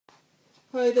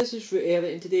Hi, this is Root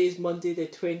Elliot, and today is Monday, the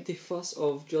 21st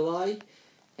of July.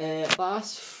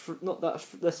 This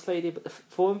Friday, but the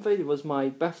following Friday was my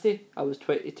birthday. I was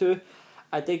 22.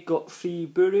 I did got 3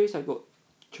 Blu-rays. I got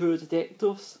True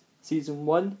Detectives Season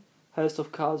 1, House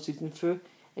of Cards Season 2,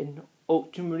 and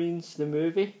Ultramarines the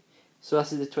movie. So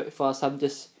this is the 21st. I'm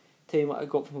just telling you what I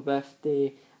got for my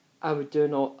birthday. I will do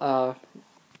an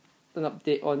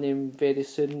update on them very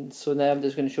soon. So now I'm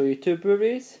just going to show you 2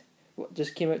 Blu-rays. What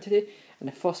just came out today, and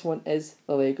the first one is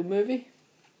the Lego Movie.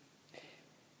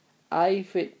 I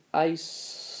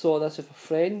saw this with a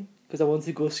friend because I wanted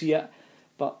to go see it,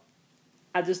 but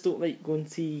I just don't like going to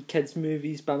see kids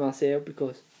movies by myself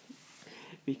because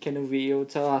we kind of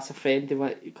wailed. So I asked a friend to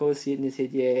want to go see it, and they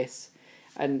said yes.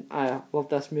 And I love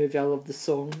this movie. I love the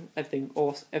song.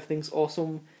 Everything's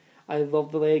awesome. I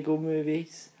love the Lego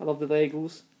movies. I love the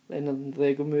Legos and the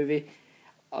Lego Movie.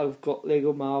 I've got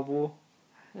Lego Marvel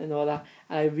and all that,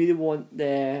 and I really want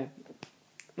the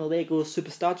Lego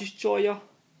Superstar Destroyer.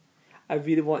 I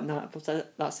really want that, but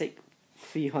that's like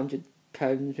 £300,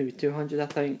 maybe 200, I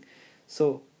think.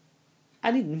 So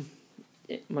I need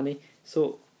money.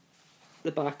 So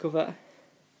the back of it,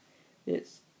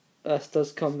 this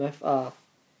does come with a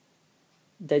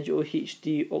digital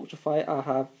HD Ultrafire. I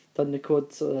have done the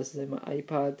code, so this is in my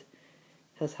iPad.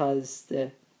 This has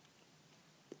the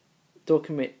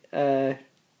document.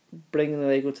 Bringing the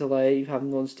Lego to life,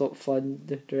 having non-stop fun,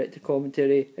 the director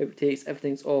commentary, outtakes,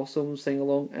 everything's awesome, sing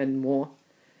along and more.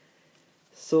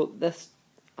 So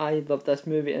I love this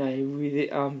movie, and I really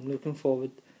am looking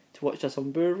forward to watch this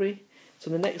on Blu-ray. So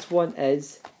the next one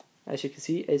is, as you can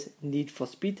see, is Need for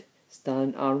Speed,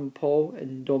 starring Aaron Paul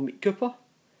and Dominic Cooper.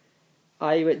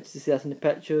 I went to see this in the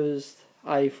pictures.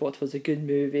 I thought it was a good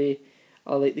movie.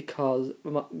 I like the cars.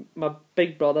 My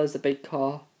big brother is a big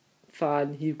car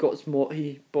fan. He bought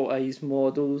his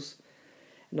models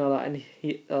and all that, and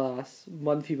he last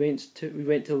month he went to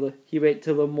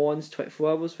Le Mans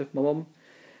 24 hours with my mum.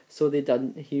 So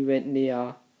he went in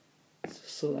the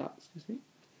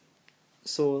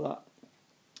so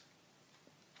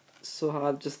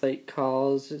I just like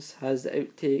cars, just has the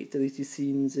outtake, deleted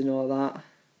scenes and all that.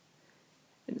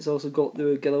 And it's also got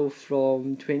the girl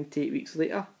from 28 Weeks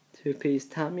Later who plays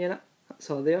Tammy in it. That's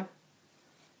all there.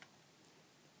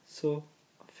 So,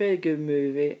 a very good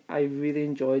movie. I really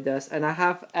enjoyed this, and I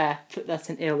have put this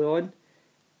in early on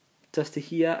just to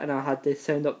hear, and I had the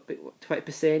sound up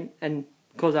 20%, and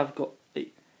because I've got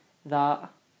like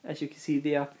that, as you can see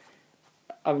there,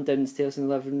 I'm downstairs in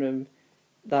the living room,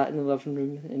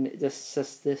 and it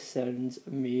just this sounds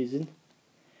amazing.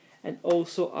 And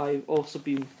also, I've also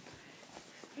been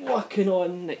working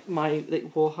on my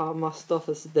Warhammer stuff.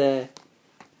 This is the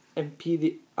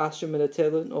Astra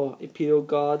Militarum or Imperial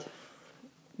Guard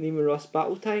Numerous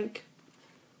battle tank.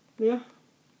 Yeah.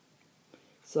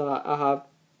 So I have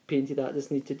painted that.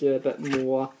 Just need to do a bit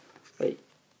more, like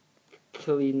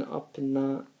clean up and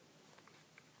that.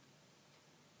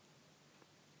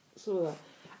 So that,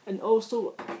 and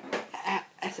also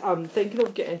I'm thinking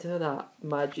of getting into that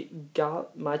the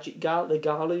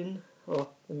Galoon or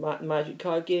the Magic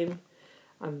card game.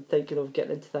 I'm thinking of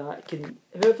getting into that.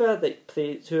 Whoever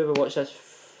watches this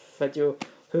video,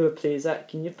 whoever plays it,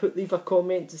 can you leave a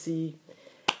comment to see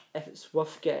if it's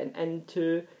worth getting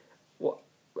into? What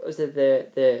was it?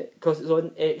 Because it's on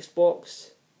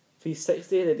Xbox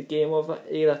 360. The game of it,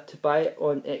 either to buy it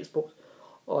on Xbox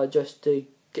or just to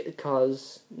get the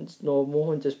cars. It's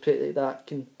normal and just play it like that.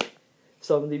 Can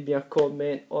somebody leave me a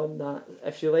comment on that?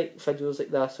 If you like videos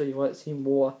like that, so you want to see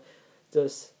more,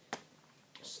 just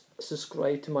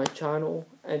subscribe to my channel.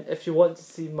 And if you want to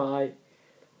see my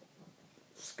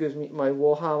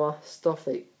Warhammer stuff,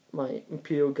 like my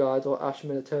Imperial Guard or Astra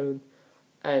Militarum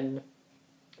and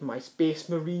my Space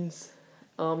Marines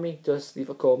army, just leave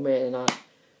a comment and I'll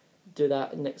do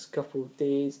that in the next couple of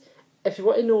days. If you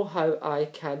want to know how I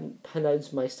can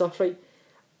pronounce my stuff right,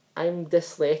 I'm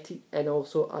dyslexic and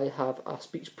also I have a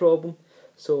speech problem,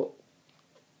 so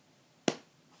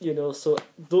so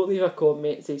don't leave a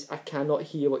comment that says I cannot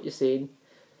hear what you're saying.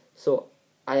 So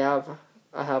I have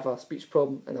a speech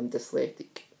problem and I'm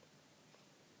dyslexic.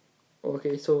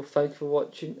 Okay, so thank you for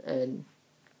watching, and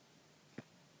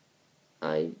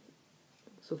thank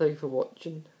you for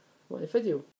watching my video.